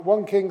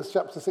1 Kings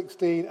chapter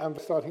 16 and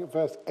starting at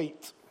verse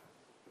 8.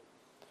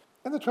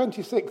 In the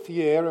 26th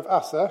year of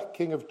Asa,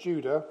 king of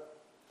Judah,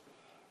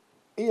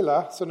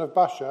 Elah, son of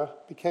Baasha,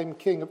 became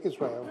king of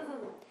Israel,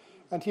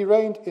 and he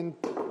reigned in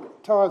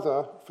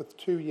Tirzah for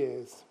 2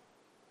 years.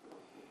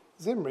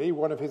 Zimri,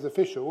 one of his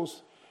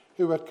officials,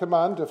 who had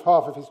command of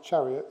half of his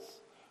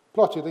chariots,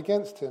 plotted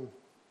against him.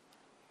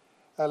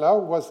 Elah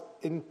was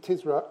in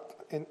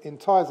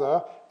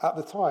Tirzah at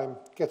the time,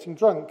 getting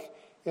drunk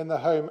in the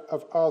home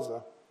of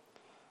Asa,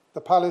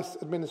 the palace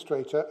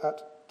administrator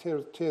at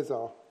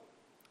Tirzah.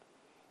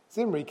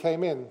 Zimri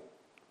came in,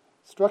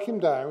 struck him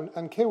down,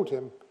 and killed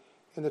him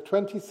in the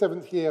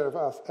 27th year of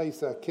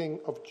Asa, king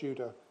of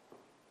Judah.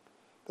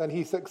 Then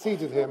he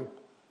succeeded him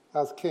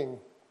as king.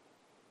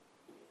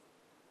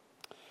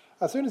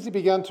 As soon as he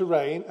began to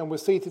reign and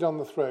was seated on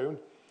the throne,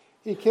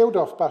 he killed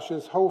off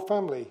Baasha's whole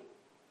family.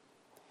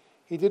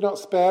 He did not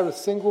spare a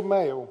single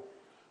male,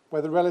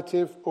 whether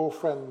relative or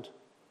friend.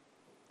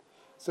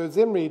 So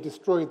Zimri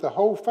destroyed the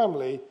whole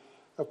family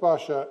of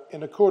Baasha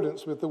in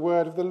accordance with the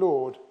word of the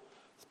Lord,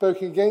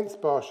 spoken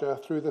against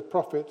Baasha through the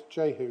prophet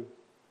Jehu.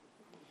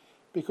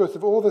 Because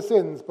of all the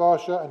sins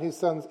Baasha and his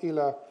sons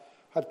Elah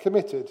had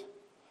committed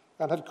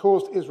and had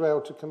caused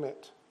Israel to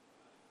commit,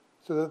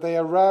 so that they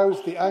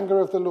aroused the anger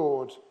of the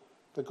Lord,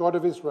 the God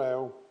of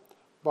Israel,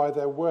 by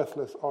their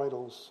worthless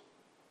idols.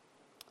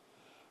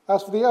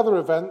 As for the other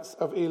events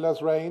of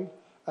Elah's reign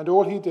and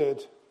all he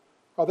did,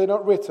 are they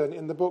not written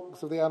in the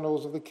books of the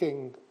annals of the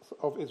kings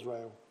of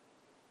Israel?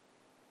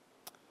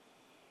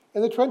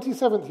 In the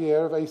 27th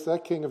year of Asa,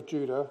 king of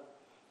Judah,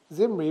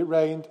 Zimri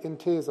reigned in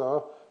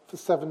Tirzah for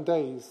 7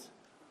 days.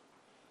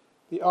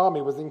 The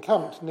army was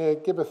encamped near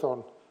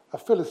Gibbethon, a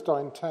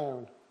Philistine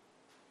town.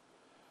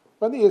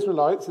 When the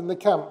Israelites in the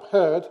camp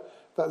heard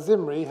that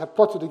Zimri had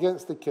plotted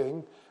against the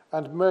king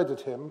and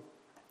murdered him,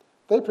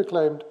 they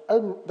proclaimed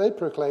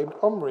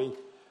Omri,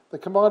 the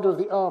commander of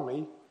the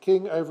army,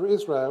 king over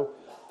Israel,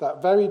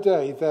 that very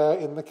day there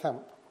in the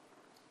camp.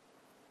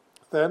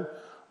 Then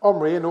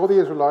Omri and all the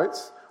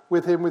Israelites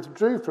with him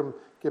withdrew from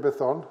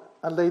Gibbethon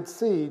and laid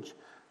siege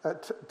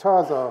at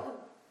Tirzah.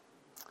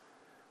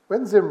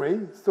 When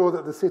Zimri saw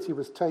that the city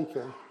was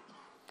taken,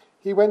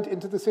 he went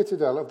into the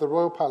citadel of the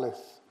royal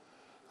palace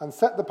and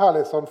set the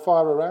palace on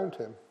fire around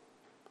him.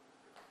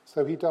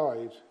 So he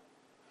died,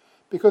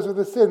 because of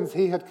the sins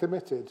he had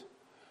committed,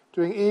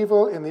 doing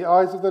evil in the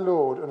eyes of the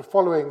Lord and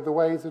following the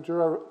ways of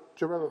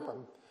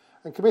Jeroboam,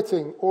 and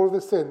committing all of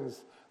the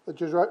sins that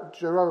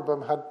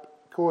Jeroboam had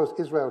caused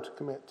Israel to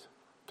commit.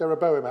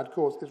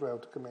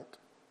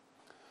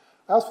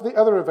 As for the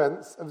other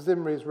events of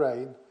Zimri's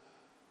reign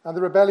and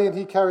the rebellion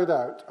he carried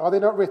out, are they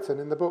not written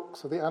in the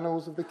books of the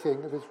annals of the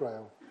king of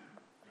Israel?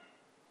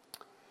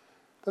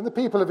 Then the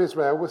people of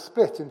Israel were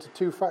split into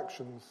 2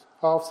 factions.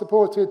 Half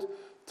supported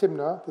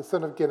Timnah, the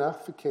son of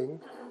Ginath, for king,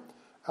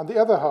 and the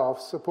other half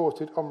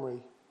supported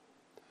Omri.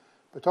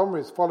 But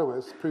Omri's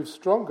followers proved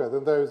stronger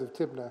than those of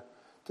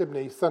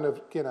Tibni, son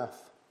of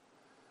Ginath.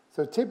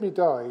 So Tibni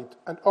died,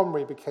 and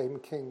Omri became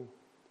king.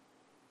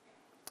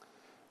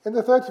 In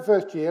the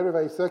 31st year of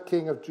Asa,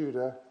 king of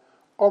Judah,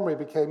 Omri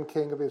became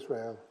king of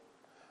Israel,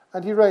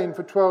 and he reigned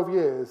for 12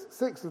 years,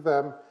 6 of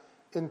them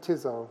in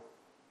Tirzah.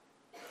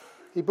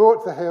 He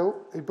bought the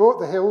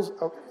hills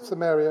of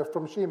Samaria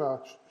from Shema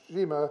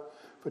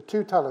for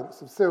 2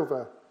 talents of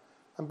silver,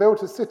 and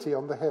built a city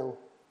on the hill,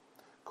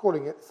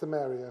 calling it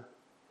Samaria,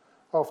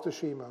 after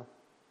Shema,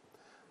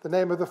 the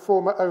name of the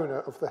former owner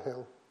of the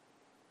hill.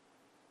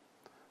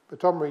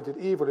 But Omri did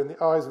evil in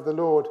the eyes of the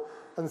Lord,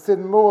 and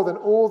sinned more than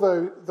all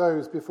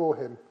those before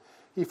him.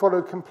 He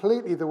followed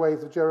completely the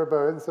ways of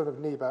Jeroboam, son of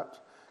Nebat,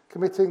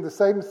 committing the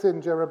same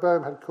sin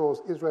Jeroboam had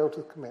caused Israel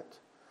to commit,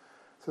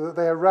 so that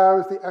they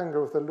aroused the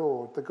anger of the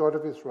Lord, the God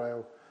of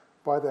Israel,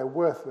 by their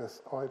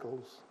worthless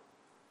idols.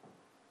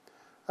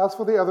 As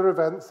for the other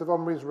events of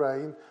Omri's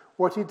reign,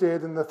 what he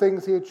did and the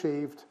things he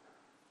achieved,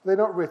 are they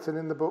not written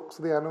in the books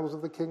of the annals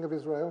of the king of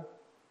Israel?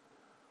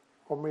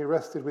 Omri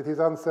rested with his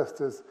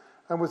ancestors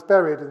and was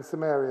buried in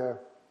Samaria,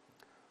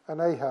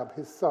 and Ahab,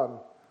 his son,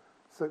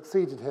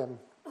 succeeded him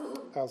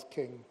as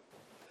king.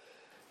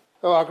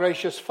 Oh, our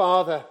gracious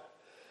Father,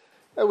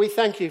 we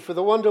thank you for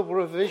the wonderful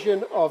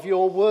provision of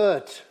your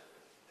word.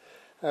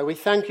 We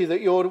thank you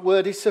that your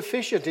word is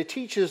sufficient. It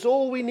teaches us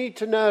all we need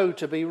to know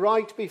to be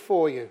right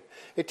before you.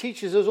 It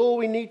teaches us all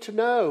we need to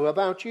know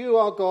about you,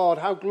 our God,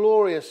 how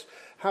glorious,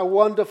 how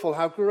wonderful,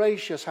 how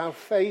gracious, how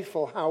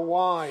faithful, how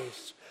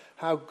wise,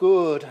 how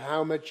good,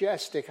 how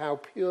majestic, how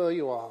pure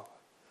you are.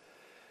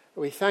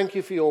 We thank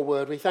you for your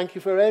word. We thank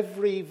you for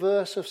every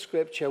verse of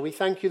Scripture. We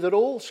thank you that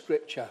all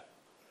Scripture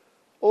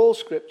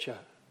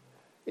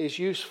is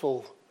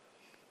useful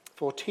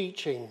for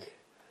teaching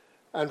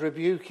and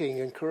rebuking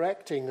and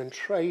correcting and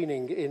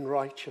training in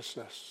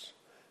righteousness,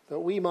 that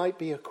we might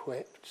be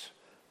equipped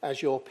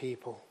as your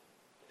people.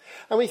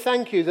 And we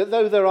thank you that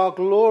though there are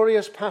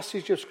glorious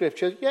passages of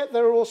Scripture, yet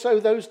there are also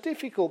those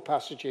difficult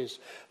passages,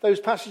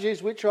 those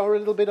passages which are a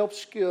little bit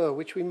obscure,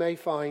 which we may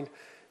find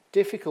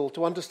difficult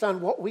to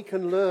understand what we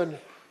can learn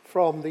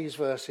from these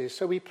verses.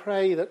 So we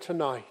pray that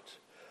tonight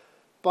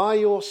by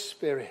your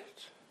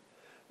Spirit,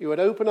 you would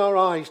open our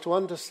eyes to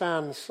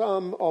understand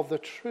some of the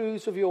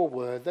truths of your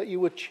word, that you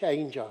would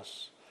change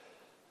us,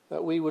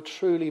 that we would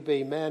truly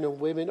be men and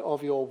women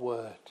of your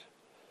word,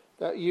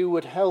 that you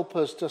would help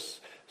us to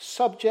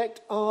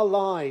subject our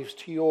lives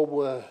to your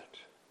word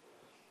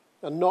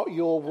and not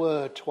your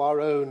word to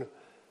our own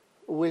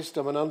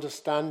wisdom and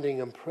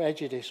understanding and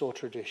prejudice or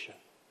tradition.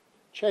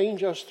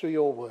 Change us through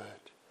your word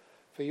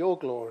for your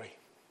glory.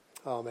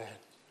 Amen.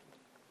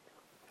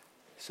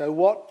 So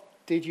what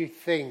did you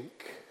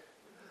think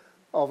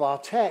of our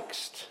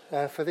text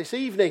for this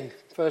evening?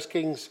 1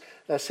 Kings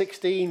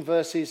 16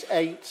 verses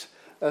 8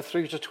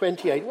 through to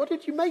 28. What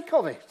did you make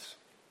of it?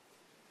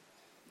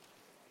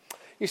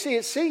 You see,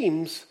 it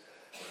seems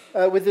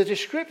with the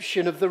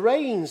description of the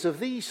reigns of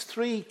these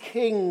three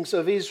kings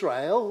of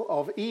Israel,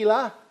 of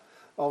Elah,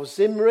 of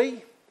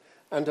Zimri,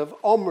 and of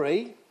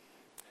Omri,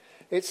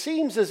 it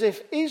seems as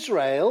if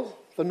Israel,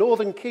 the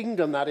northern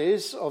kingdom that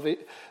is, of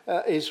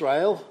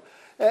Israel,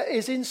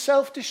 is in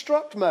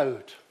self-destruct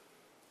mode.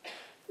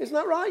 Isn't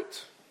that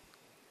right?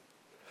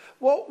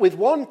 With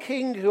one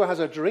king who has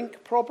a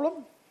drink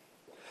problem,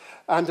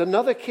 and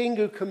another king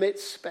who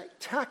commits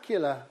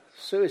spectacular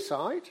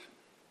suicide,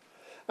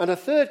 and a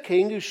third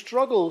king who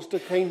struggles to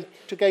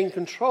gain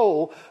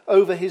control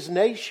over his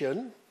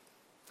nation.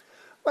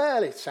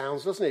 Well, it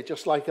sounds, doesn't it,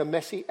 just like a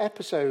messy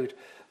episode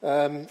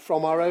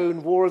from our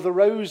own War of the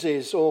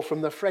Roses or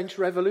from the French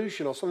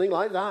Revolution or something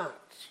like that.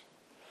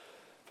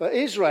 For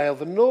Israel,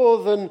 the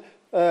northern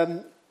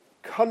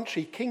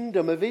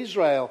kingdom of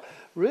Israel,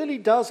 really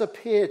does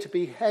appear to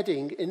be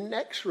heading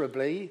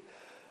inexorably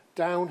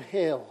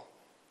downhill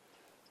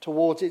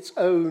towards its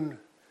own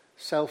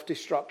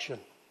self-destruction.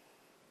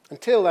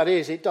 Until, that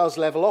is, it does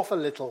level off a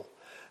little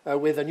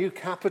with a new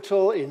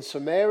capital in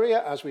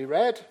Samaria, as we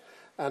read,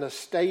 and a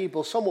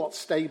somewhat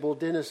stable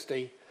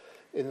dynasty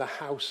in the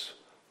house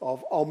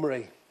of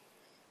Omri.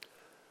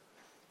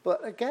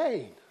 But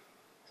again,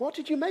 what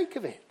did you make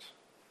of it?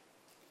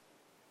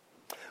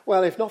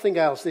 Well, if nothing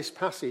else, this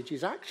passage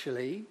is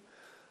actually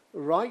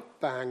right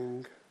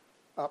bang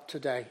up to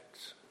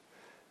date.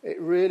 It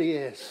really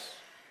is.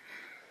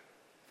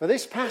 For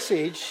this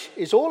passage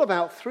is all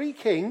about three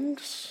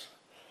kings.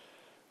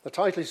 The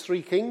title is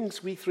Three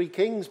Kings, We Three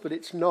Kings, but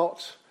it's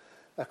not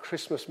a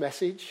Christmas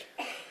message.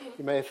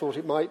 You may have thought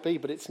it might be,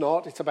 but it's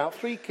not. It's about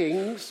three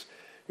kings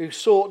who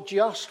sought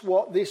just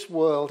what this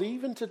world,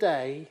 even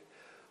today,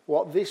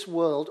 what this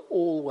world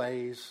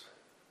always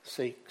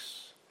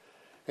seeks.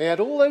 They had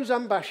all those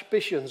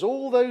ambitions,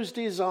 all those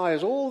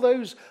desires, all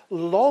those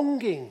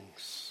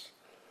longings.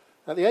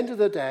 At the end of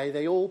the day,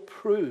 they all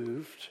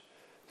proved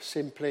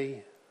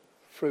simply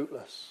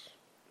fruitless.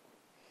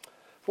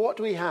 For what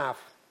do we have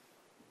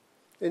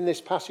in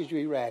this passage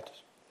we read?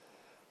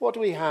 What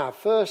do we have?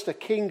 First, a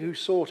king who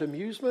sought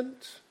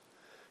amusement.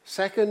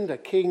 Second, a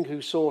king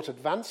who sought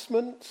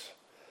advancement.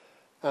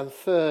 And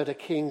third, a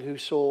king who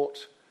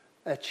sought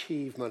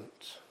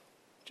achievement.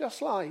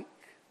 Just like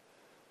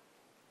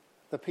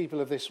the people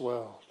of this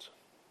world.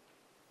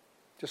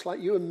 Just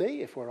like you and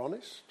me, if we're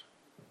honest.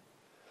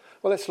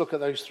 Well, let's look at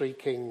those three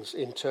kings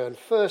in turn.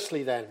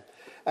 Firstly then,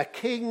 a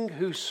king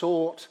who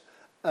sought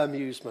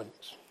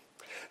amusement.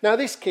 Now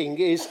this king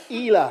is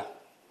Elah,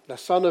 the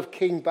son of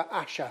King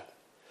Baasha.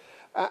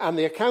 And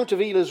the account of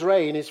Elah's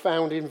reign is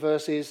found in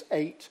verses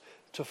 8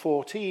 to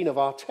 14 of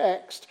our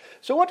text.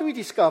 So what do we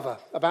discover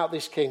about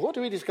this king? What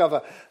do we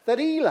discover? That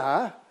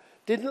Elah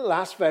didn't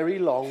last very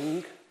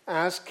long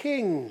as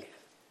king.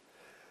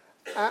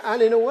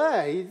 And in a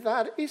way,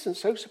 that isn't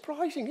so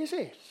surprising, is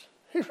it?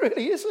 It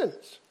really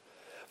isn't.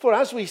 For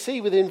as we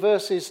see within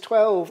verses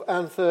 12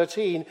 and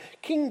 13,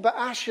 King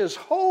Baasha's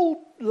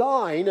whole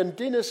line and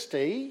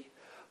dynasty,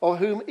 of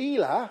whom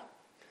Elah,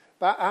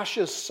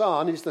 Baasha's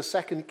son, is the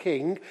second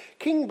king,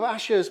 King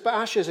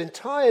Baasha's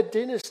entire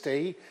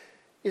dynasty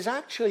is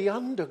actually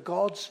under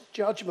God's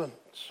judgment.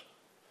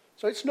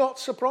 So it's not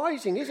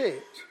surprising, is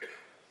it,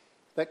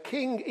 that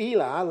King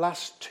Elah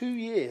lasts 2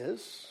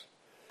 years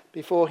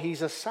before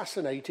he's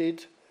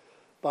assassinated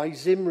by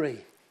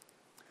Zimri,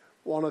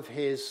 one of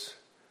his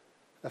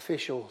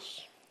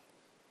officials.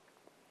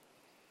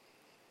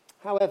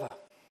 However,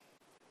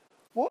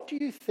 what do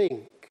you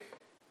think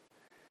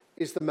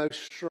is the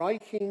most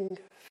striking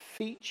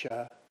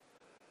feature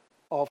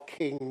of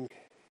King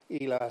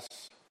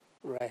Elah's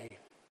reign?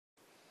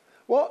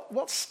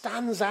 What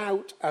stands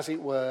out, as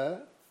it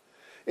were,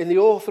 in the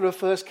author of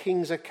 1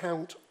 Kings'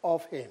 account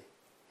of him?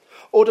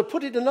 Or to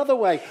put it another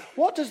way,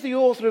 what does the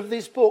author of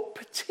this book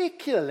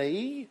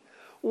particularly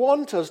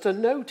want us to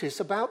notice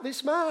about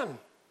this man?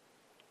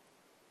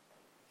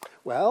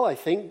 Well, I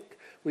think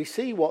we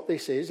see what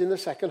this is in the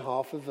second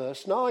half of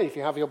verse 9. If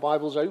you have your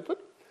Bibles open,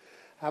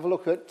 have a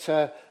look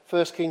at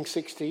 1 Kings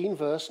 16,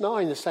 verse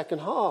 9, the second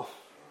half.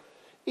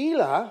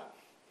 Elah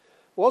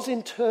was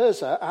in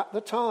Tirzah at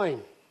the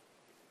time,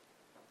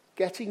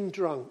 getting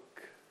drunk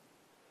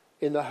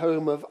in the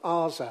home of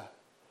Asa,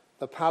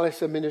 the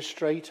palace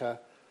administrator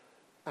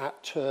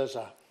at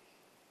Tirzah.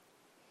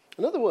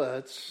 In other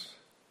words,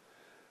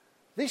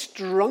 this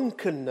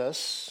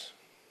drunkenness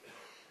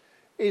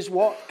is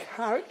what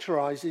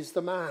characterizes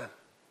the man.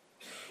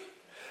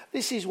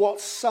 This is what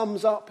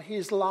sums up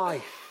his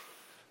life.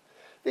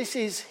 This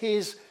is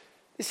his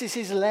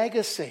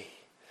legacy.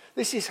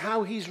 This is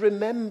how he's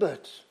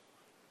remembered.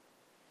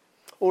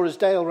 Or as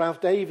Dale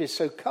Ralph Davis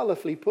so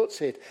colourfully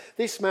puts it,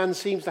 this man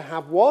seems to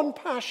have one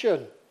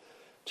passion,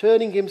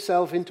 turning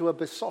himself into a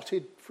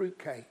besotted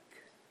fruitcake.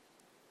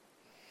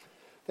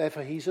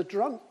 Therefore, he's a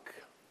drunk.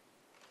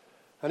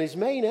 And his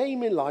main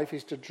aim in life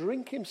is to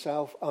drink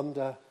himself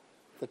under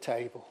the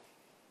table.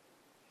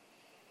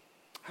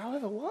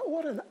 However,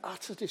 what an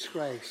utter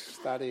disgrace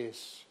that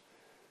is.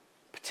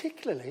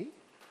 Particularly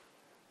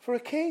for a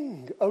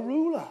king, a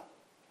ruler.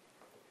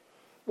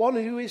 One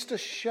who is to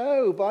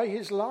show by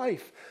his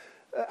life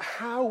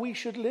how we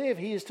should live.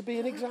 He is to be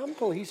an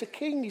example. He's a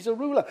king, he's a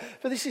ruler.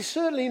 But this is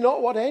certainly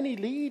not what any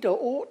leader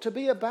ought to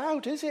be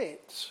about, is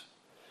it?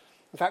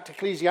 In fact,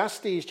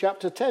 Ecclesiastes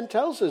chapter 10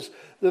 tells us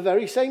the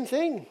very same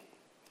thing.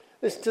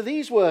 Listen to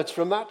these words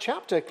from that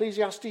chapter,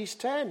 Ecclesiastes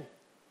 10. In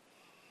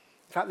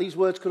fact, these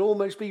words could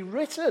almost be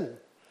written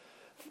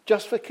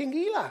just for King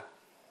Elah.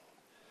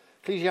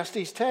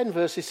 Ecclesiastes 10,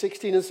 verses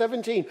 16 and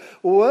 17.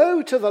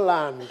 Woe to the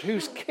land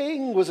whose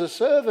king was a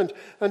servant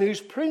and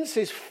whose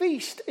princes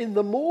feast in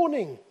the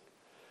morning.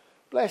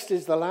 Blessed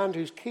is the land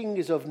whose king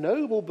is of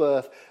noble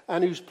birth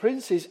and whose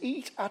princes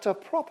eat at a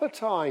proper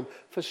time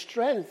for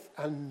strength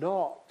and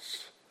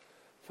not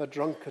for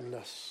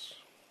drunkenness.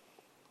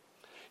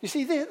 You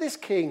see, this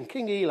king,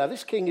 King Elah,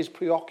 this king is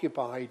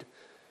preoccupied,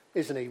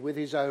 isn't he, with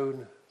his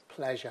own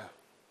pleasure.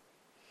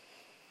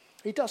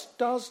 He just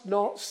does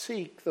not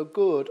seek the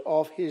good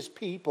of his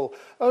people,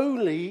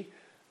 only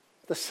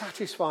the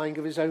satisfying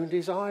of his own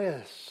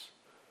desires.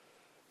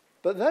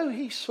 But though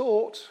he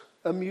sought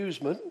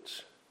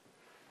amusement,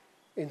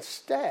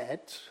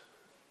 instead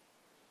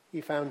he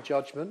found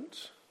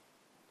judgment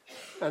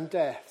and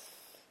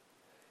death.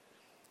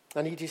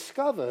 And he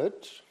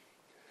discovered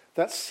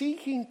that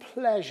seeking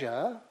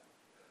pleasure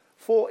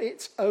for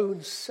its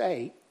own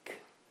sake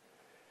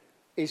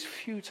is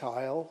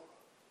futile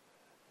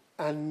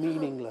and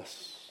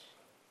meaningless.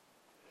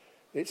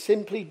 It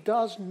simply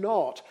does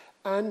not,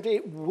 and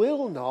it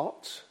will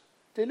not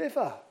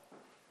deliver.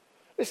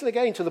 Listen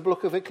again to the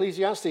book of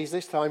Ecclesiastes,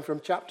 this time from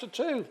chapter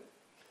 2.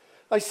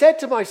 I said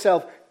to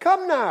myself,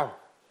 come now,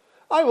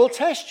 I will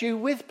test you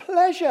with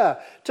pleasure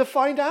to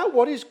find out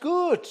what is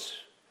good.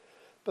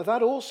 But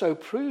that also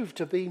proved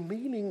to be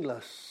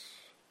meaningless.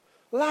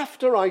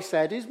 Laughter, I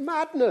said, is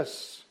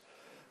madness.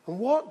 And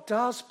what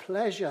does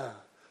pleasure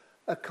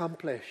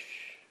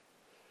accomplish?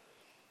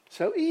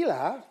 So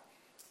Elah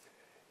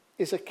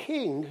is a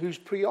king who's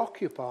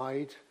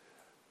preoccupied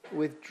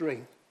with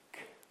drink.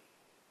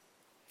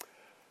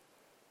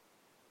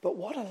 But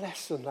what a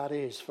lesson that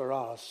is for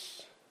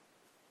us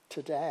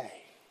today.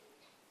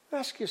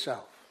 Ask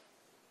yourself,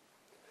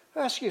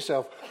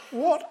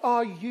 what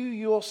are you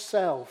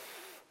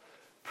yourself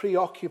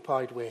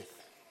preoccupied with?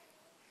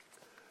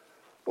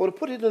 Or to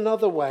put it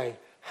another way,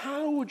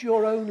 how would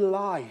your own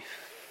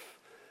life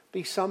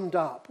be summed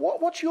up?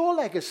 What's your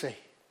legacy?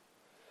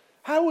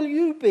 How will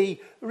you be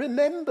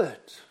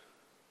remembered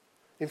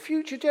in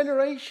future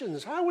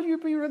generations? How will you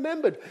be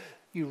remembered?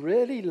 You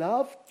really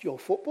loved your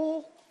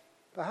football,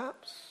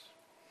 perhaps?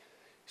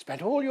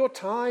 Spent all your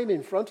time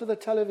in front of the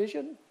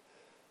television,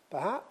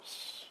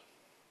 perhaps?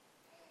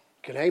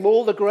 You can name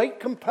all the great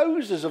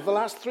composers of the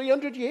last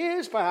 300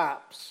 years,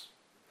 perhaps?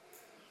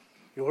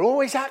 You were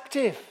always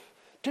active,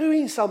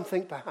 doing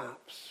something,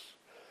 perhaps?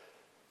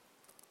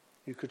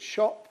 You could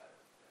shop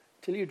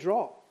till you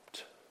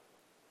dropped,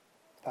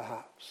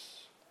 perhaps?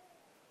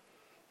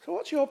 So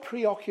what's your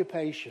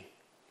preoccupation?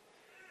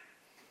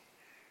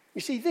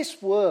 You see,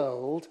 this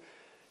world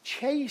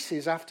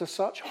chases after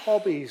such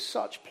hobbies,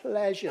 such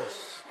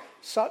pleasures,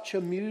 such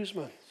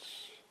amusements,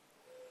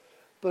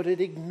 but it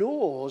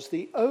ignores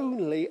the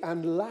only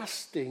and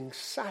lasting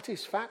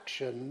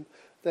satisfaction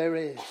there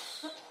is.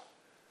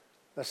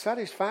 A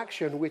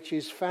satisfaction which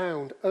is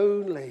found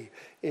only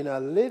in a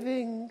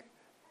living,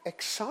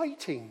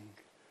 exciting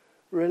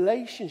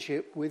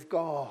relationship with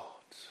God.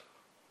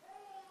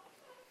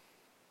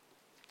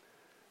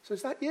 So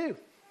is that you?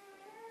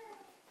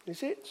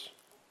 Is it?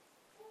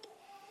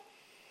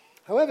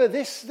 However,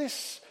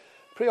 this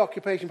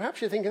preoccupation,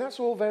 perhaps you're thinking that's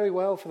all very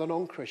well for the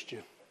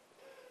non-Christian.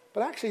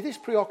 But actually this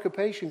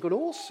preoccupation could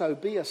also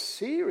be a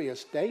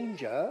serious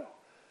danger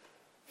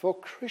for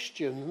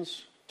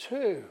Christians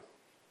too.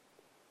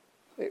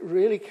 It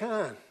really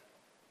can.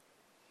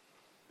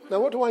 Now,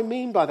 what do I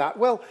mean by that?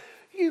 Well,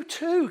 you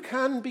too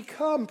can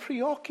become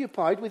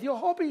preoccupied with your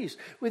hobbies,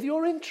 with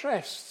your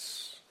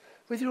interests,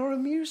 with your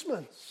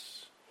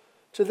amusements,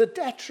 to the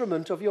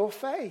detriment of your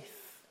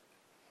faith.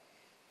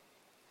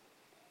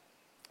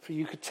 For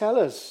you could tell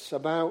us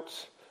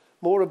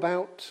more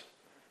about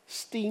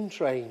steam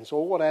trains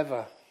or whatever.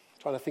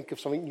 I'm trying to think of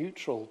something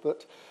neutral,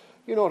 but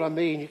you know what I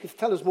mean. You could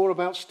tell us more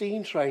about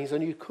steam trains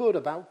than you could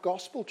about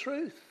gospel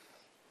truth.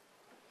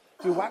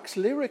 You wax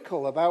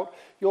lyrical about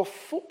your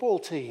football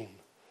team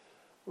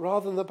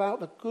rather than about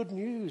the good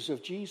news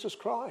of Jesus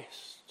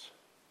Christ.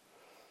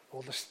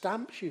 or the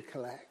stamps you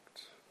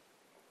collect.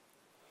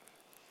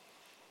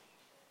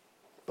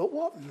 But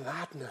what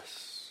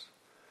madness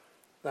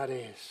that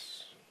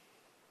is.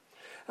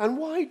 And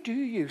why do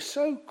you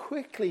so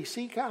quickly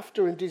seek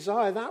after and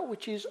desire that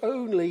which is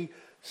only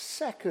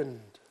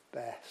second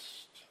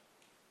best?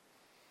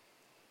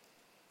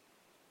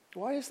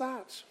 Why is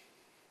that?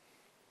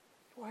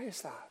 Why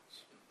is that?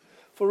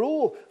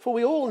 For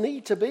we all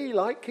need to be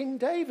like King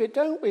David,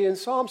 don't we? In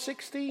Psalm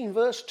 16,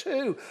 verse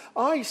 2,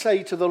 I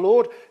say to the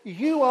Lord,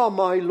 you are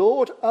my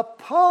Lord.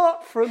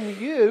 Apart from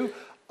you,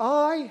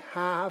 I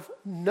have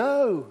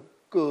no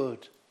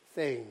good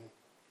thing.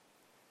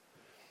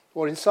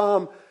 Or in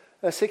Psalm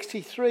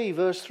 63,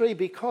 verse 3,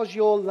 because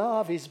your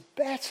love is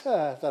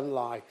better than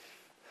life,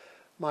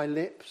 my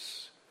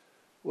lips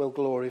will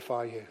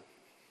glorify you.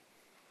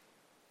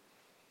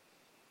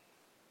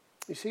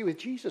 You see, with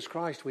Jesus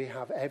Christ, we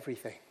have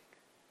everything.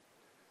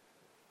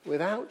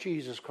 Without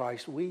Jesus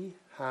Christ, we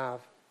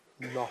have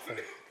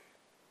nothing.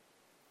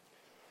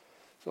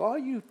 So are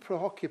you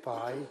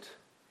preoccupied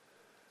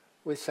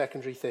with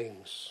secondary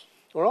things?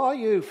 Or are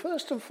you,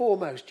 first and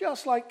foremost,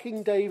 just like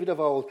King David of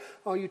old,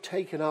 are you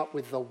taken up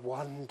with the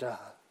wonder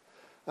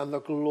and the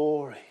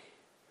glory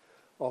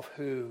of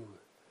who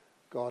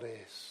God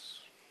is?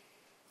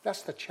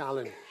 That's the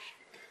challenge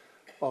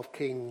of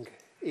King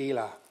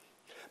Elah.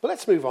 But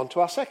let's move on to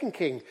our second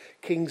king,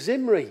 King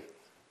Zimri.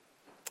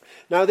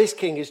 Now, this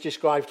king is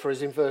described for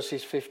us in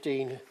verses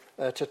 15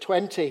 to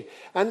 20.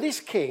 And this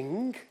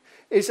king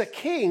is a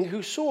king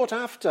who sought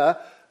after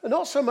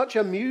not so much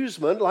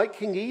amusement like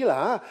King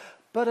Elah,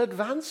 but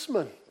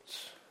advancement.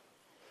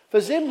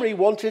 For Zimri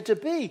wanted to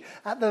be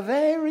at the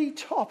very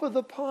top of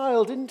the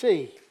pile, didn't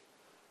he?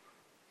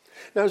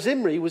 Now,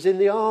 Zimri was in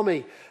the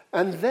army,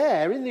 and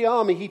there in the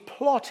army he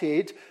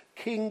plotted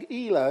King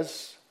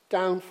Elah's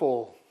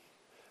downfall,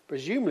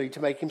 presumably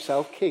to make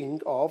himself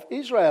king of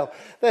Israel.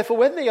 Therefore,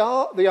 when the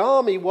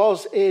army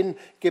was in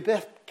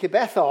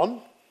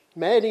Gibbethon,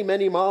 many,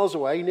 many miles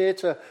away, near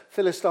to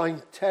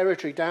Philistine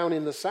territory down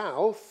in the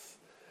south,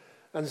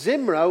 and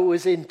Zimri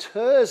was in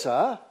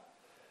Tirzah,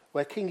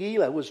 where King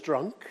Elah was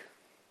drunk,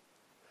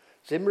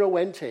 Zimri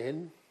went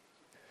in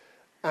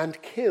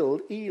and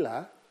killed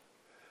Elah,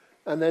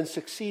 and then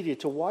succeeded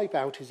to wipe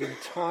out his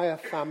entire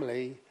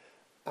family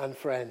and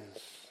friends.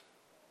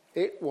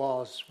 It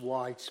was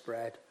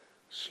widespread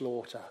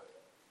slaughter.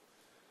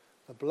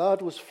 The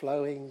blood was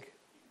flowing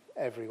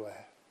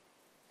everywhere.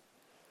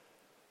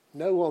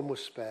 No one was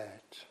spared.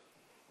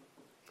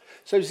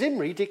 So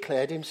Zimri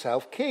declared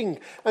himself king,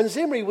 and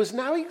Zimri was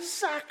now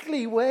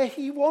exactly where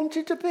he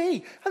wanted to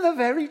be, at the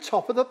very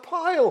top of the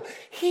pile.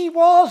 He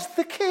was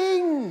the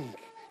king.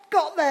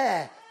 Got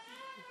there.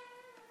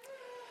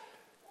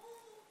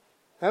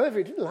 However,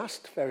 it didn't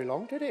last very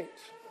long, did it?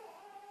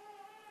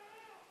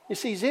 You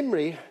see,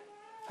 Zimri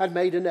had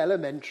made an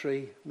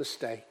elementary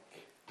mistake.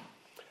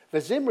 For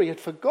Zimri had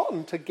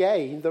forgotten to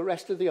gain the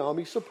rest of the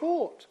army's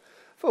support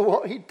for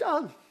what he'd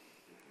done.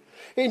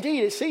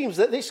 Indeed, it seems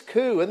that this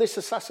coup and this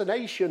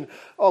assassination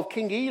of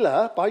King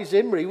Elah by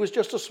Zimri was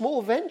just a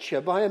small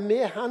venture by a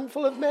mere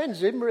handful of men,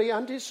 Zimri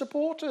and his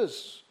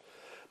supporters.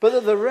 But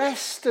that the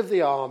rest of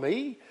the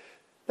army,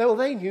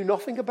 they knew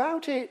nothing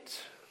about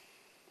it.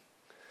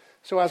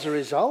 So as a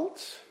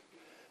result,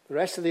 the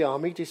rest of the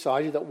army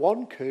decided that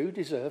one coup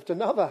deserved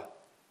another.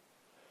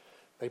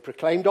 They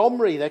proclaimed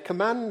Omri their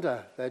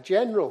commander, their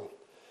general.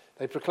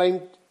 They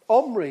proclaimed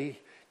Omri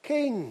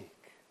king.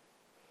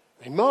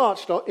 They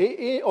marched on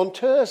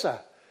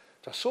Tirzah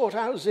to sort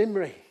out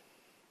Zimri.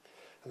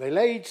 And they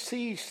laid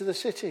siege to the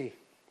city.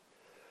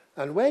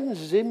 And when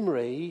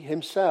Zimri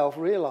himself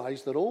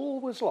realized that all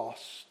was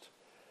lost,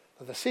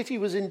 that the city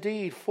was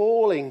indeed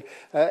falling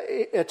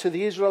to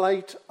the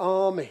Israelite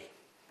army,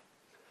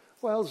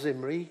 well,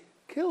 Zimri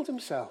killed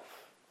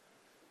himself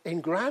in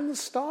grand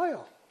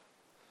style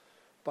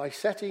by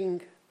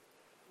setting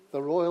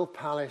the royal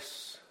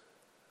palace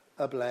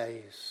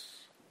ablaze.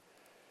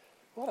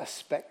 What a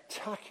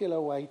spectacular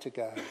way to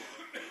go.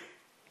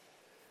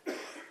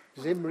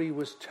 Zimri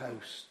was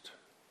toast.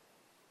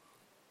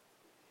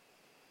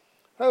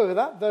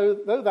 However,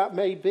 though that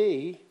may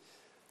be,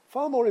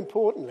 far more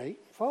importantly,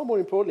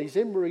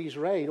 Zimri's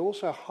reign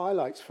also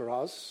highlights for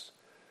us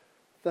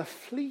the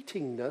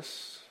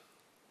fleetingness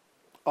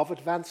of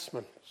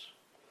advancement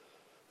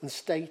and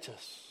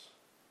status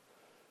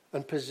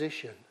and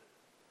position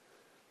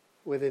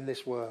within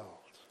this world.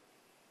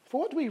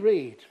 For what do we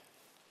read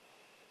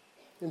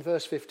in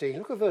verse 15?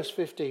 Look at verse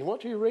 15.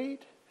 What do you read?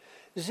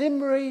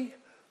 Zimri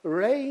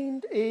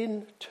reigned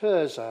in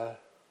Tirzah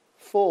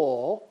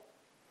for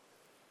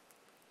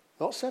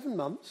not 7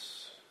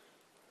 months,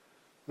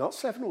 not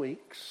 7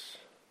 weeks,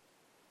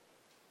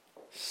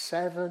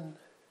 7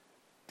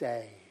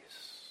 days.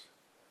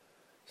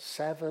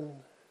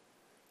 7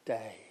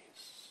 days.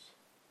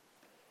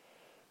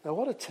 Now,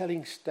 what a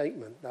telling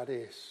statement that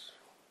is.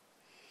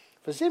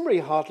 For Zimri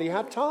hardly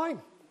had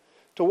time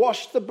to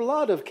wash the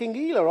blood of King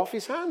Elah off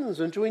his hands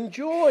and to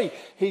enjoy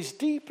his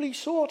deeply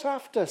sought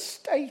after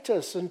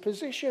status and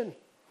position.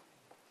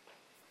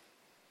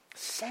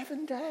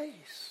 7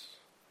 days.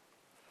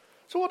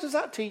 So what does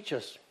that teach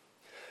us?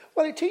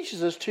 Well, it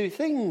teaches us two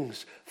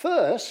things.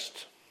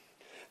 First,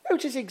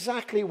 notice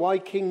exactly why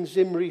King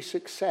Zimri's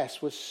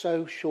success was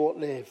so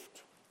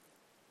short-lived.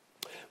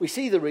 We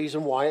see the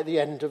reason why at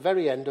the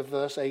very end of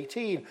verse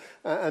 18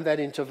 and then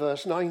into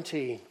verse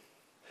 19.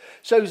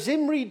 So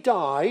Zimri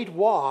died.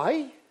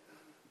 Why?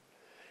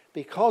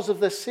 Because of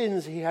the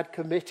sins he had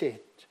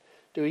committed,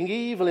 doing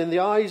evil in the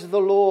eyes of the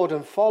Lord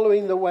and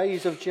following the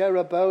ways of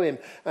Jeroboam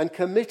and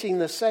committing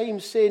the same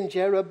sin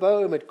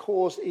Jeroboam had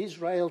caused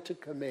Israel to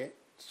commit.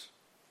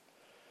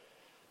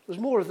 It was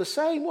more of the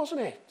same,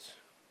 wasn't it?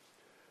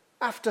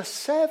 After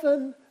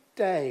 7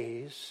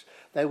 days,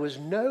 there was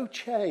no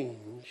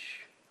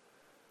change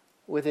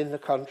within the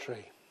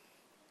country.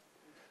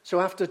 So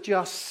after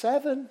just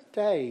 7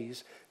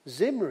 days,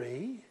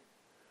 Zimri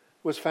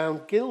was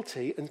found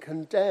guilty and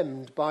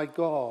condemned by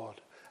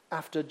God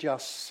after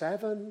just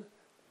 7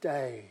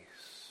 days.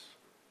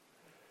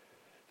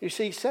 You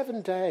see,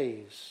 7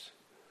 days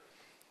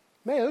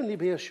may only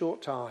be a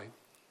short time,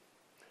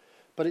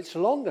 but it's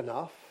long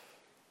enough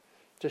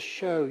to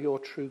show your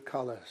true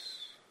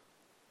colours.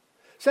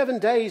 7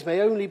 days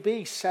may only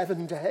be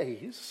 7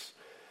 days,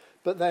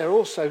 but they are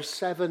also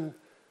 7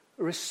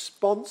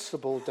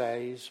 responsible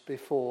days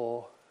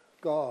before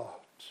God.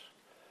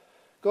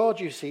 God,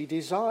 you see,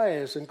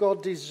 desires and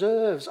God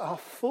deserves our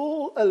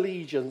full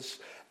allegiance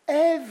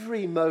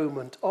every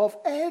moment of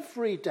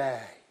every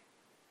day.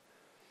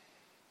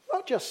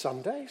 Not just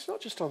Sundays,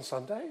 not just on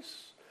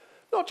Sundays,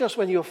 not just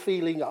when you're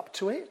feeling up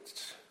to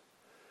it,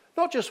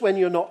 not just when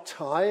you're not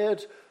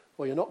tired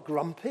or you're not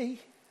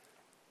grumpy,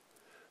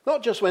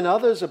 not just when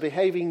others are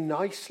behaving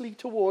nicely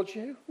towards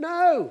you.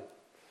 No.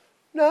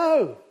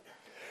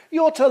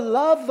 You're to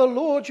love the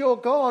Lord your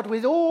God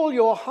with all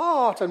your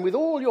heart and with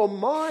all your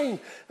mind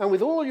and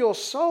with all your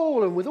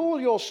soul and with all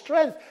your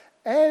strength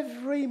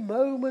every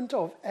moment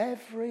of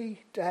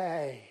every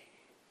day.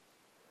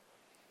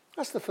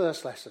 That's the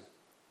first lesson.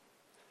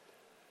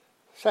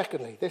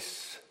 Secondly,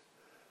 this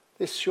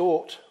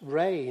short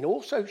reign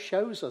also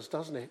shows us,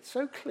 doesn't it,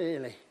 so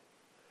clearly,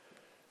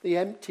 the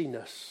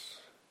emptiness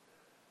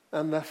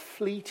and the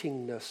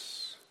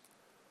fleetingness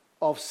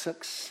of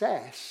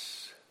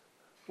success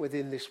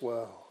within this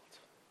world.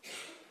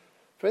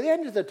 For at the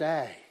end of the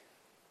day,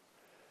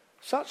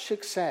 such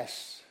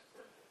success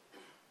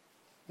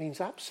means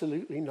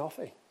absolutely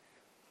nothing.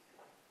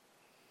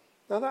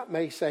 Now that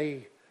may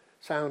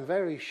sound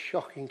very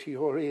shocking to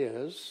your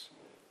ears,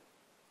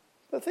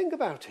 but think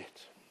about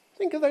it.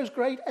 Think of those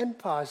great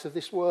empires of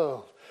this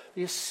world.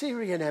 The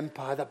Assyrian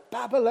Empire, the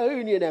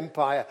Babylonian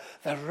Empire,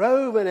 the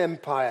Roman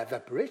Empire, the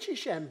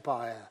British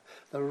Empire,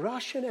 the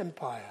Russian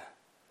Empire.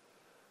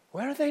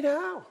 Where are they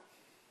now?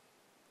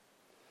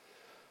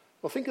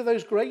 Well, think of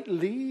those great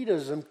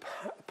leaders and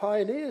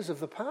pioneers of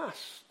the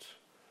past.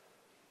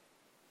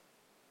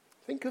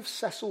 Think of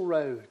Cecil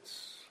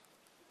Rhodes,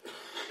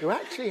 who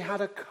actually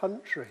had a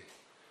country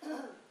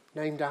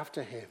named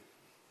after him.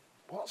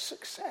 What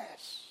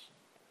success!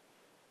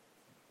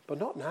 But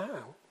not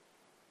now.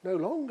 No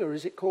longer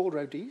is it called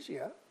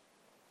Rhodesia.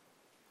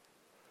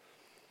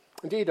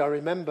 Indeed, I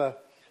remember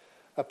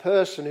a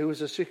person who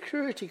was a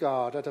security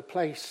guard at a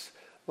place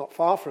not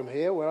far from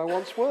here where I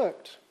once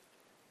worked.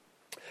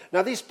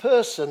 Now, this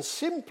person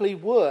simply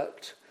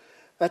worked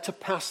to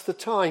pass the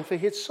time, for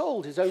he had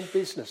sold his own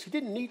business. He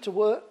didn't need to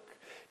work,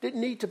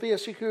 didn't need to be a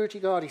security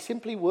guard. He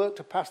simply worked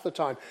to pass the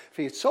time.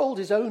 For he had sold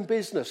his own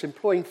business,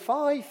 employing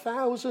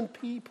 5,000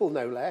 people,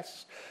 no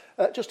less,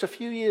 just a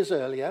few years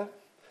earlier,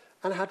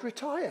 and had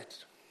retired.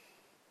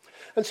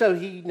 And so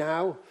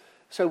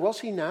was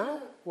he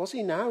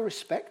now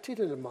respected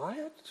and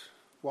admired?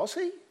 Was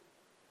he?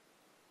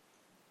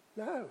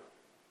 No,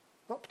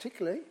 not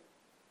particularly.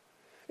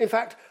 In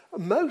fact,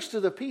 most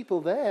of the people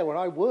there where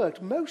I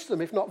worked, most of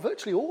them, if not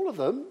virtually all of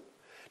them,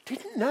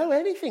 didn't know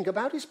anything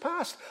about his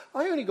past.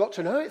 I only got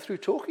to know it through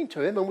talking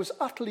to him and was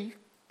utterly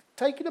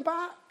taken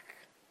aback.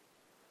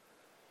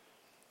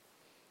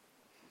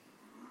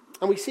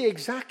 And we see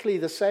exactly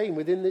the same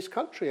within this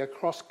country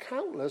across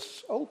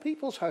countless old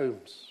people's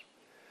homes,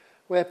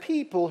 where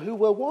people who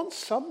were once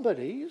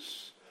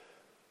somebodies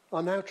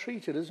are now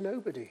treated as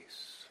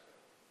nobodies.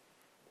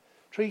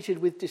 Treated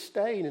with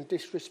disdain and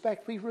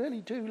disrespect. We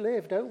really do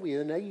live, don't we,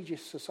 in an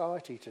ageist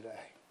society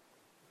today.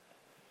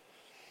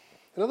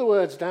 In other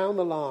words, down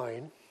the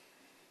line,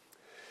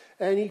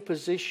 any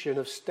position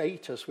of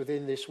status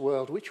within this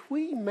world, which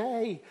we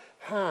may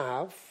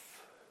have,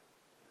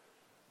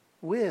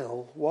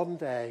 will one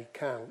day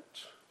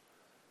count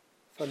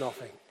for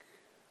nothing.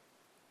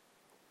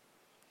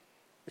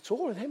 It's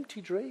all an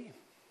empty dream.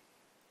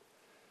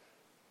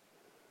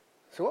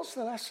 So what's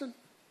the lesson?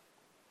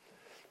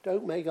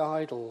 Don't make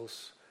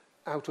idols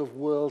out of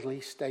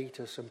worldly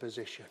status and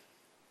position.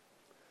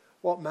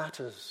 What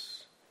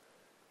matters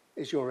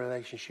is your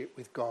relationship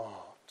with God.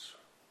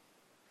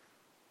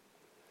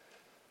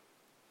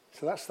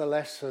 So that's the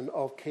lesson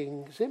of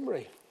King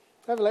Zimri.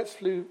 Now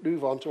let's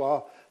move on to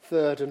our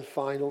third and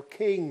final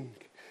king,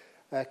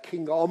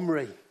 King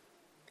Omri.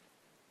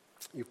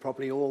 You've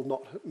probably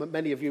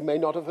many of you may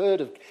not have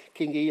heard of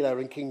King Elah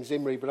and King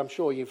Zimri, but I'm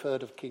sure you've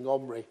heard of King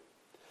Omri.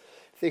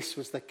 This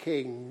was the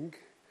king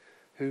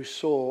who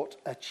sought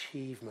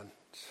achievement.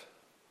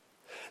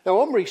 Now,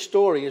 Omri's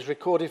story is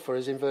recorded for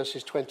us in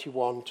verses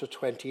 21 to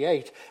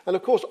 28. And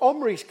of course,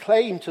 Omri's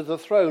claim to the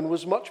throne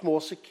was much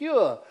more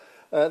secure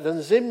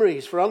than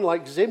Zimri's. For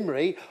unlike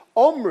Zimri,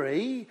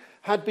 Omri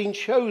had been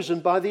chosen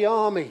by the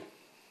army.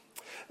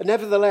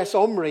 Nevertheless,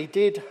 Omri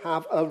did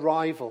have a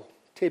rival,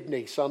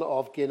 Tibni, son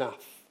of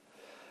Ginath.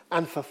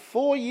 And for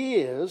 4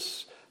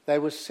 years,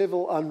 there was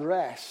civil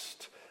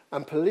unrest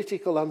and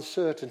political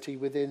uncertainty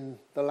within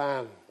the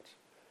land.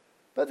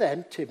 But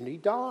then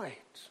Tibni died.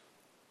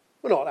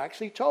 We're not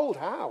actually told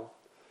how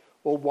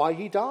or why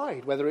he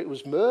died, whether it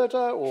was murder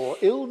or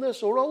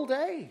illness or old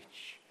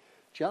age,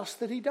 just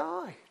that he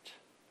died.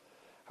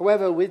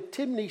 However, with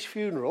Tibni's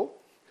funeral,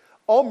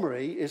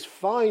 Omri is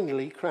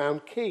finally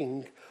crowned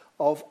king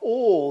of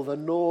all the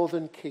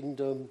northern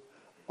kingdom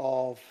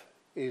of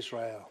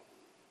Israel.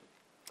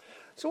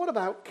 So what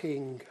about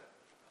King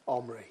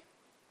Omri?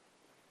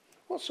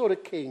 What sort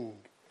of king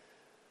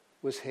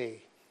was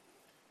he?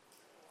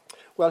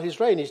 Well,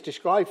 his reign is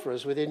described for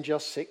us within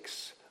just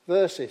 6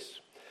 verses,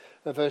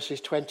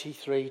 verses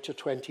 23 to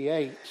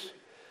 28.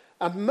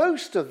 And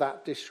most of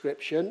that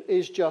description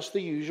is just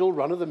the usual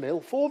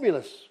run-of-the-mill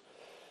formulas.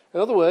 In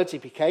other words, he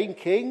became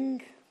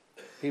king,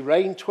 he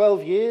reigned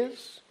 12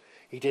 years,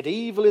 he did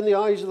evil in the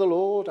eyes of the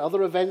Lord,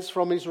 other events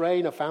from his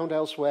reign are found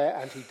elsewhere,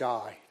 and he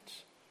died.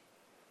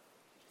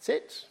 That's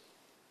it.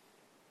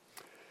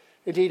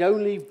 Indeed,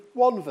 only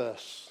one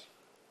verse,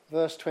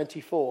 verse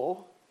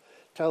 24,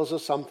 tells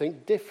us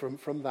something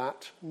different from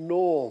that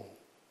norm.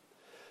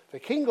 For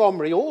King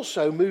Omri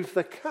also moved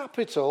the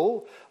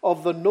capital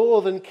of the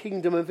northern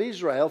kingdom of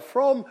Israel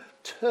from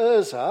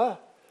Tirzah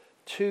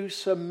to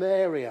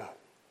Samaria,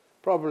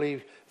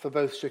 probably for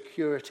both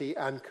security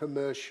and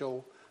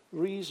commercial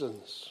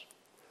reasons.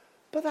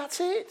 But that's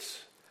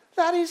it.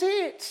 That is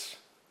it.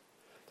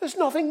 There's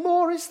nothing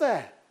more, is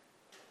there?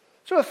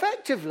 So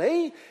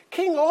effectively,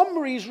 King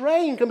Omri's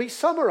reign can be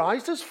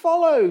summarized as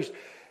follows.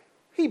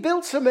 He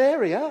built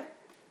Samaria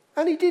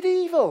and he did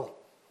evil.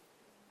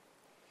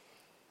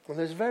 And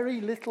there's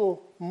very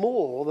little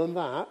more than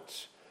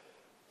that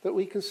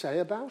we can say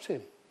about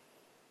him.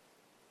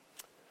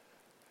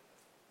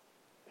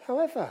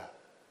 However,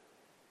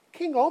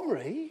 King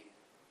Omri,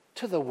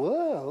 to the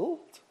world,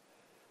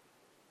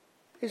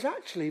 is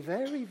actually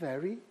very,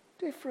 very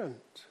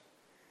different,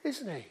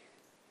 isn't he?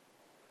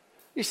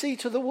 You see,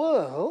 to the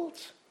world,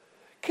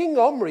 King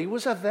Omri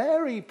was a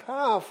very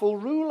powerful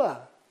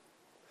ruler.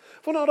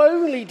 For not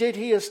only did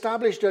he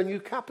establish a new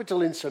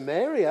capital in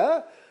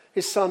Samaria,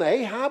 his son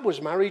Ahab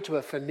was married to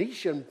a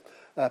Phoenician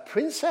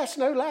princess,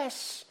 no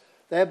less,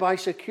 thereby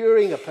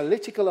securing a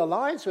political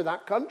alliance with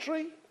that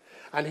country.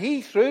 And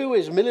he threw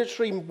his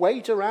military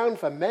weight around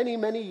for many,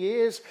 many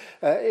years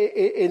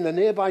in the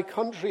nearby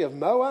country of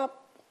Moab.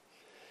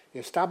 He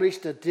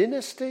established a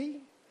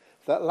dynasty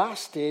that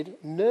lasted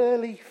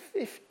nearly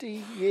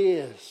 50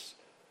 years.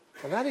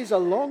 And that is a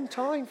long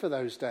time for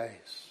those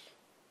days.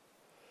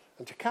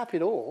 And to cap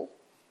it all,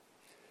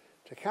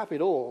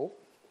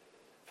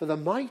 for the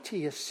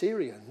mighty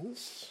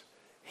Assyrians,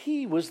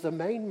 he was the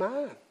main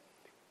man.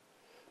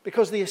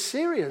 Because the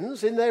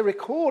Assyrians, in their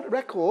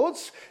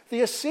records,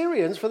 the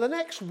Assyrians, for the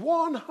next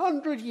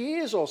 100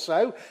 years or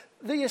so,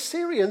 the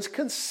Assyrians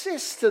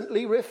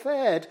consistently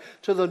referred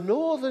to the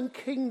northern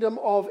kingdom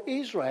of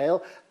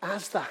Israel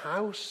as the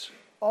house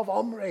of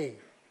Omri.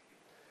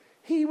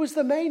 He was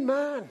the main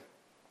man.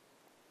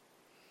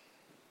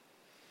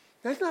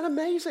 Isn't that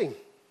amazing?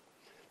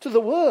 To the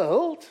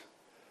world,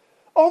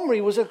 Omri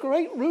was a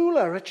great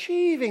ruler,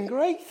 achieving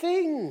great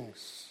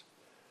things.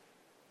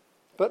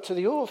 But to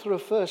the author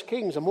of 1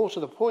 Kings, and more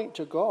to the point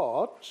to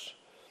God,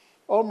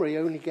 Omri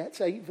only gets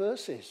 8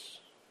 verses.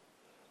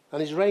 And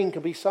his reign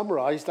can be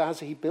summarized as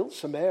he built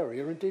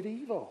Samaria and did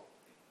evil.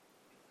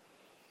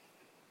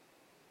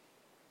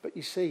 But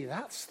you see,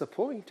 that's the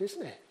point,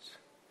 isn't it?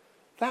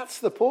 That's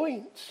the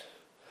point.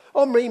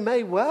 Omri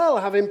may well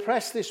have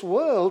impressed this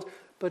world,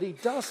 but he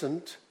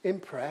doesn't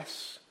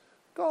impress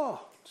God.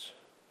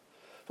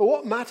 For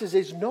what matters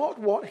is not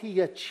what he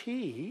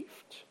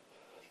achieved,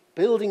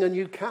 building a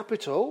new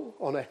capital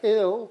on a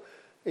hill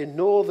in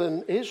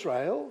northern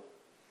Israel,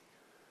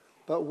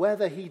 but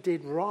whether he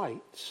did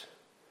right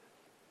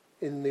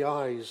in the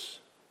eyes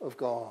of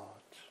God.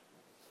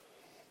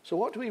 So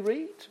what do we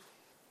read?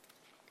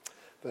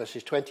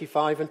 Verses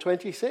 25 and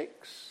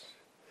 26.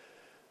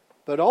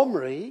 But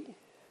Omri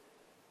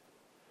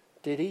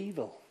did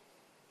evil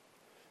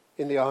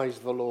in the eyes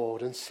of the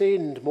Lord and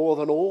sinned more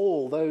than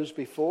all those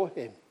before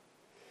him.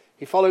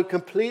 He followed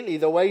completely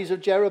the ways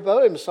of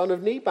Jeroboam, son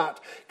of Nebat,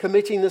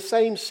 committing the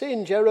same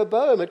sin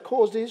Jeroboam had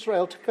caused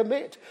Israel to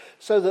commit,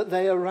 so that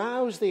they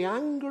aroused the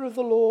anger of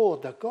the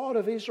Lord, the God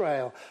of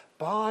Israel,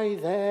 by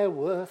their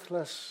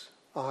worthless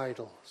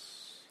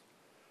idols.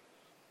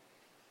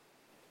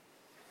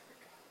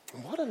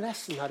 And what a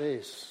lesson that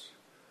is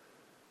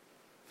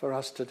for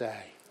us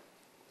today.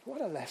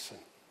 What a lesson.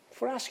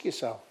 For ask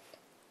yourself,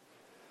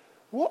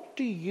 What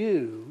do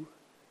you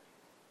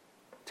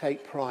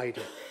take pride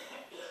in?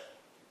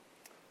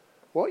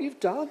 What you've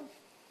done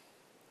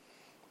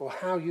or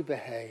how you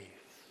behave?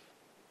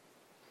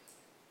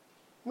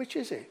 Which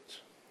is it?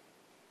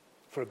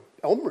 For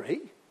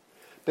Omri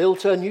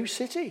built a new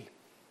city,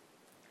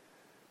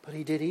 but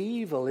he did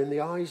evil in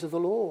the eyes of the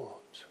Lord.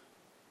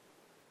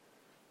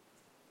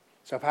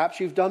 So perhaps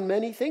you've done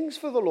many things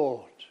for the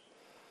Lord.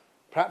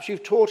 Perhaps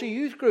you've taught a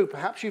youth group.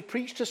 Perhaps you've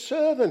preached a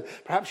sermon.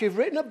 Perhaps you've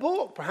written a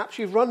book. Perhaps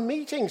you've run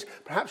meetings.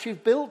 Perhaps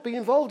you've been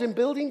involved in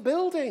building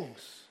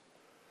buildings.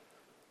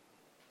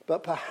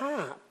 But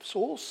perhaps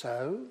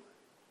also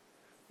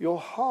your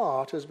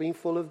heart has been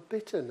full of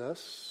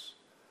bitterness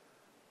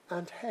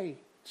and hate.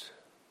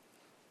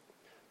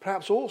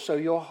 Perhaps also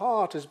your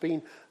heart has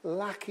been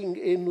lacking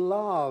in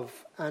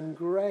love and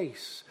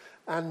grace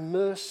and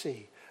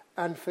mercy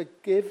and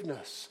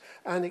forgiveness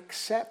and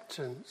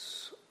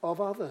acceptance of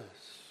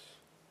others.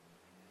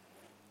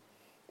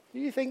 Do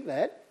you think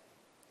then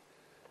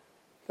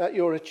that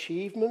your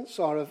achievements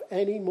are of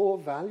any more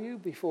value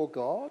before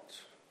God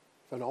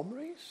than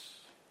Omri's?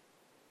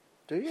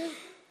 Do you?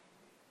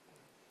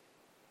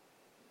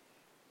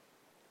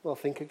 Well,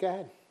 think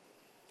again.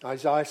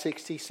 Isaiah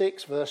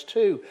 66 verse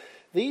 2.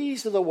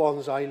 These are the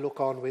ones I look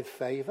on with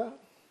favour,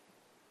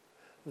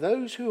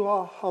 those who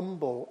are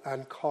humble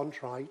and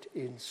contrite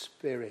in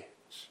spirit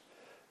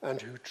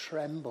and who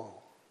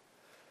tremble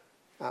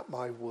at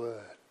my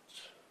word.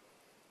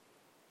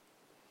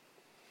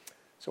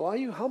 So are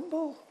you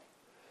humble?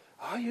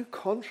 Are you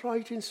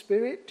contrite in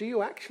spirit? Do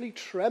you actually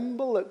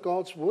tremble at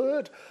God's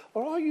word?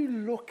 Or are you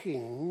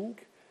looking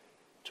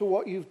to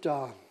what you've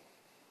done?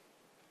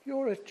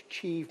 Your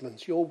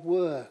achievements, your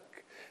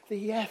work,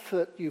 the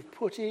effort you've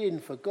put in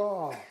for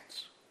God.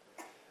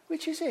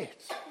 Which is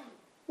it?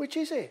 Which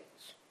is it?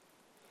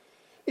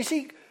 You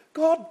see,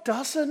 God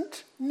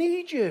doesn't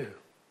need you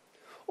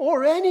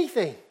or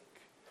anything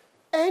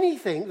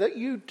that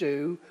you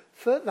do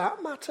for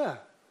that matter.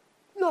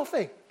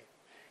 Nothing.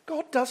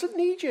 God doesn't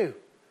need you.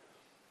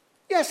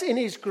 Yes, in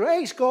his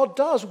grace, God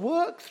does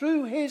work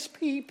through his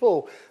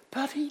people,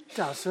 but he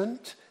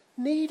doesn't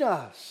need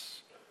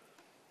us.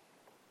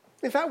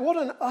 In fact, what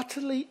an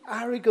utterly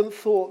arrogant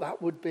thought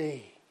that would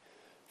be,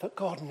 that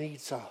God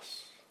needs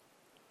us.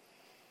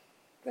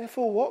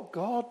 Therefore, what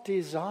God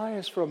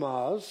desires from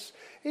us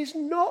is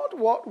not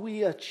what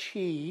we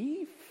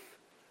achieve,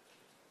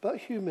 but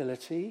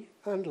humility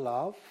and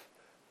love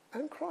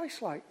and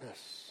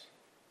Christ-likeness.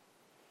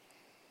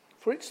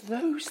 For it's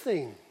those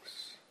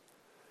things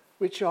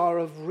which are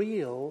of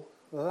real,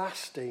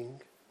 lasting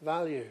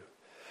value.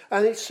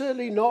 And it's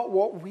certainly not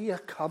what we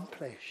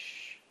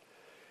accomplish.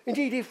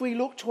 Indeed, if we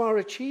look to our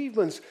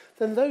achievements,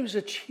 then those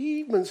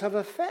achievements have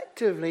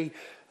effectively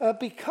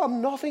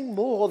become nothing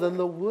more than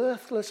the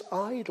worthless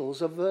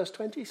idols of verse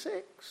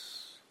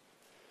 26.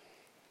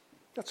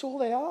 That's all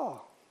they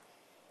are.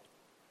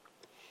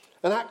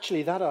 And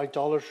actually, that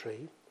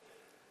idolatry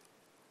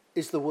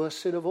is the worst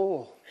sin of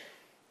all.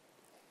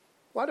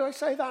 Why do I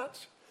say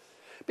that?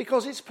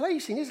 Because it's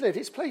placing, isn't it?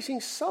 It's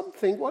placing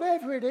something,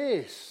 whatever it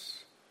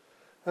is,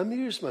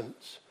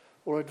 amusement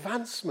or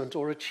advancement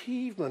or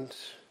achievement,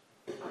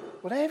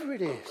 whatever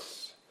it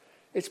is,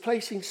 it's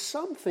placing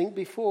something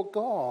before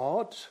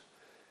God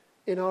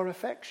in our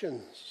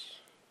affections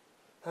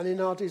and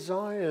in our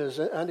desires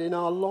and in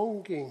our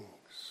longings.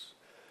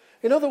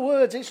 In other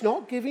words, it's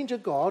not giving to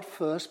God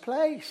first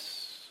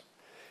place.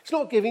 It's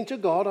not giving to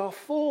God our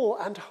full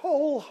and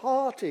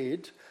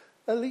wholehearted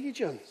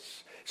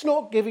allegiance. It's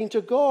not giving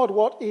to God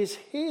what is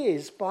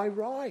his by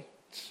right.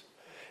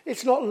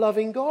 It's not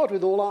loving God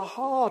with all our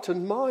heart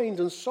and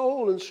mind and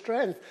soul and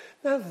strength.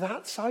 Now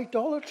that's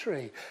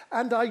idolatry.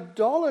 And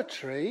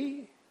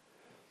idolatry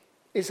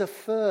is a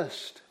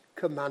first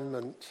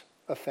commandment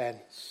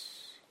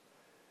offence.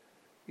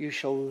 You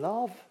shall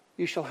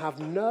have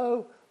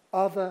no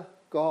other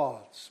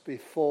gods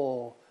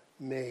before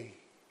me.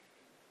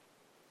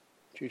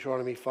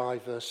 Deuteronomy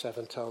 5 verse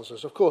 7 tells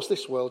us. Of course,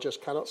 this world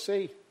just cannot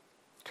see.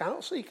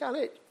 Cannot see, can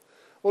it?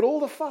 What all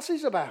the fuss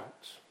is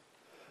about.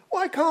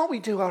 Why can't we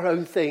do our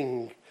own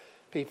thing,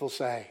 people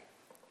say?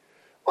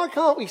 Why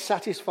can't we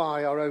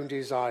satisfy our own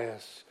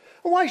desires?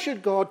 And why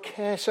should God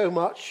care so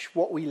much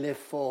what we live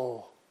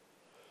for?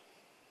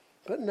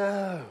 But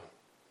no.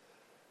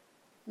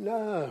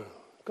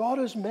 God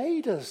has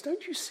made us.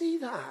 Don't you see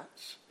that?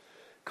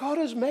 God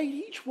has made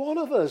each one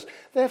of us.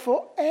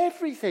 Therefore,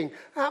 everything,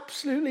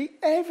 absolutely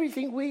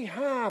everything we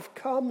have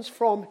comes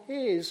from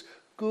his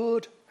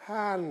good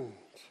hand.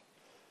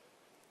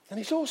 And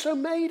he's also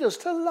made us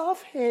to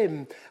love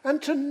him and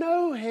to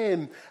know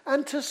him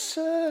and to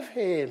serve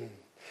him.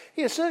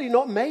 He has certainly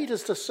not made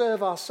us to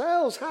serve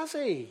ourselves, has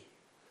he?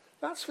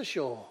 That's for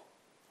sure.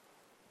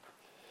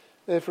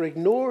 Therefore,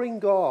 ignoring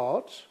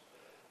God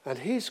and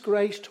his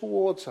grace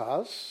towards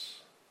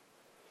us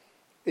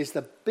is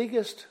the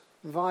biggest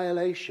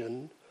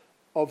violation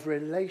of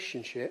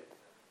relationship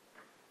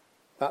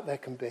that there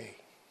can be.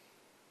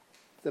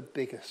 The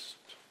biggest.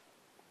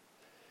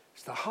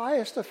 It's the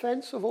highest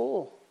offence of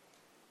all.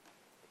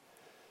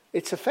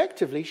 It's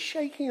effectively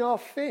shaking our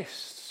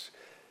fists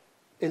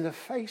in the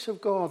face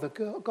of God, the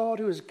God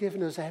who has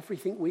given us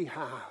everything we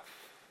have.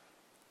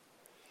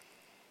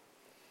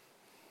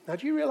 Now,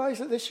 do you realize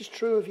that this is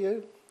true of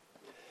you?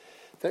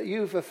 That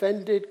you've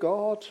offended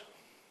God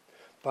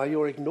by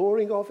your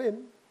ignoring of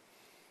him?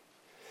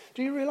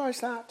 Do you realize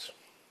that?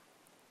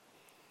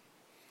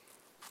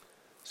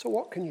 So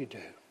what can you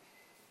do?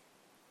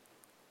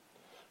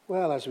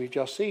 Well, as we've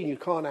just seen, you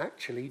can't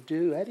actually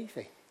do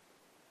anything.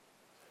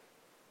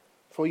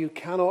 For you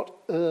cannot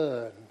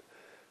earn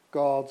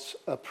God's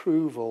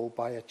approval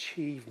by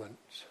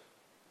achievement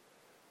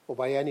or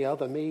by any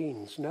other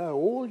means. No,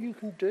 all you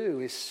can do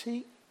is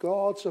seek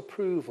God's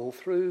approval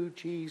through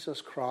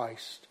Jesus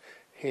Christ,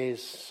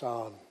 his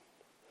Son.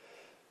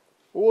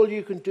 All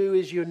you can do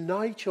is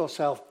unite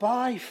yourself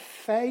by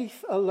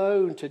faith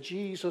alone to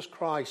Jesus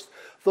Christ,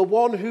 the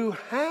one who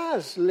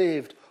has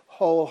lived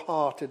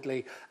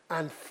wholeheartedly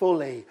and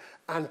fully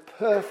and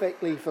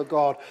perfectly for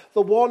God,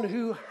 the one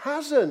who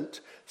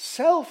hasn't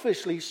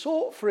selfishly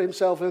sought for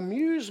himself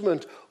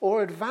amusement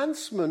or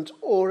advancement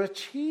or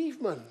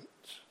achievement.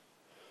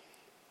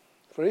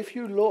 For if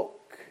you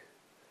look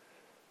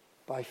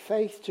by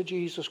faith to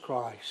Jesus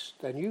Christ,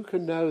 then you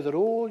can know that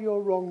all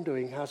your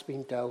wrongdoing has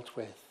been dealt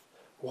with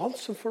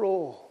once and for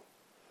all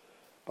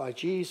by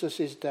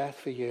Jesus' death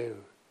for you.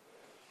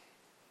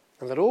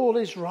 And that all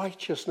his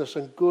righteousness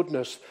and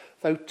goodness,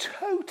 though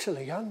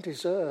totally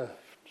undeserved,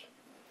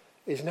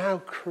 is now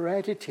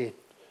credited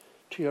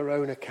to your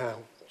own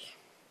account.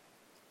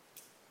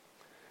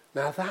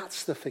 Now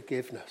that's the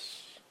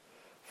forgiveness,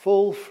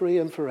 full, free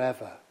and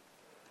forever,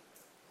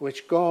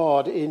 which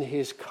God in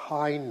his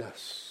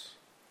kindness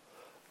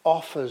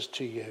offers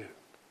to you.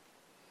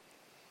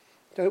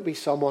 Don't be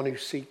someone who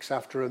seeks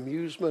after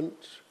amusement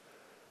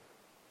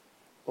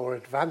or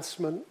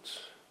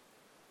advancement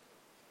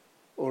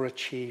or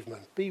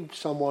achievement. Be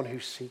someone who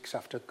seeks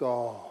after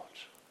God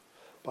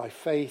by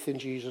faith in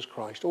Jesus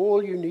Christ.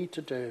 All you need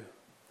to do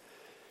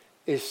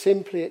is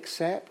simply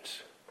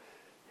accept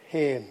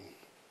him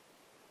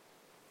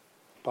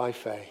by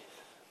faith.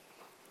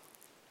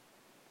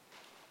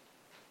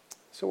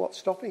 So what's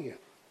stopping you?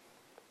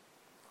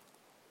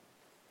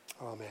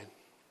 Amen.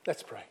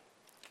 Let's pray.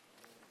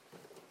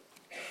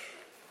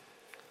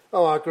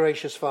 Oh, our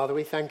gracious Father,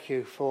 we thank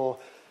you for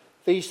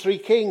these three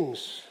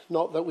kings.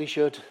 Not that we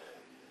should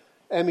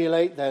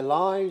emulate their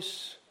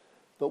lives,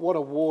 but what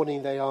a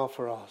warning they are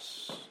for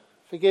us.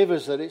 Forgive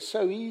us that it's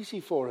so easy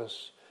for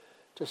us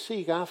to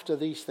seek after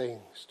these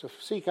things, to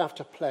seek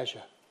after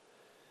pleasure,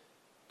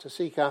 to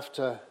seek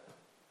after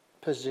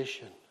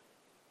position,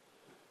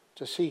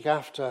 to seek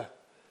after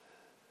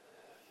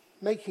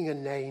making a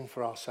name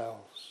for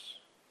ourselves.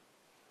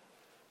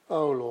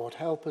 Oh Lord,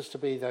 help us to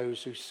be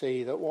those who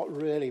see that what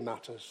really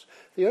matters,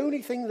 the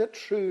only thing that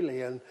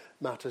truly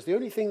matters, the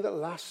only thing that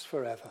lasts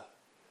forever,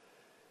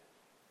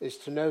 is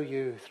to know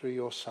you through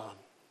your Son.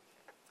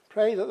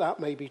 Pray that that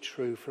may be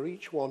true for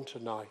each one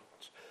tonight,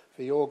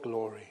 for your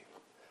glory.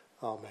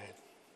 Amen.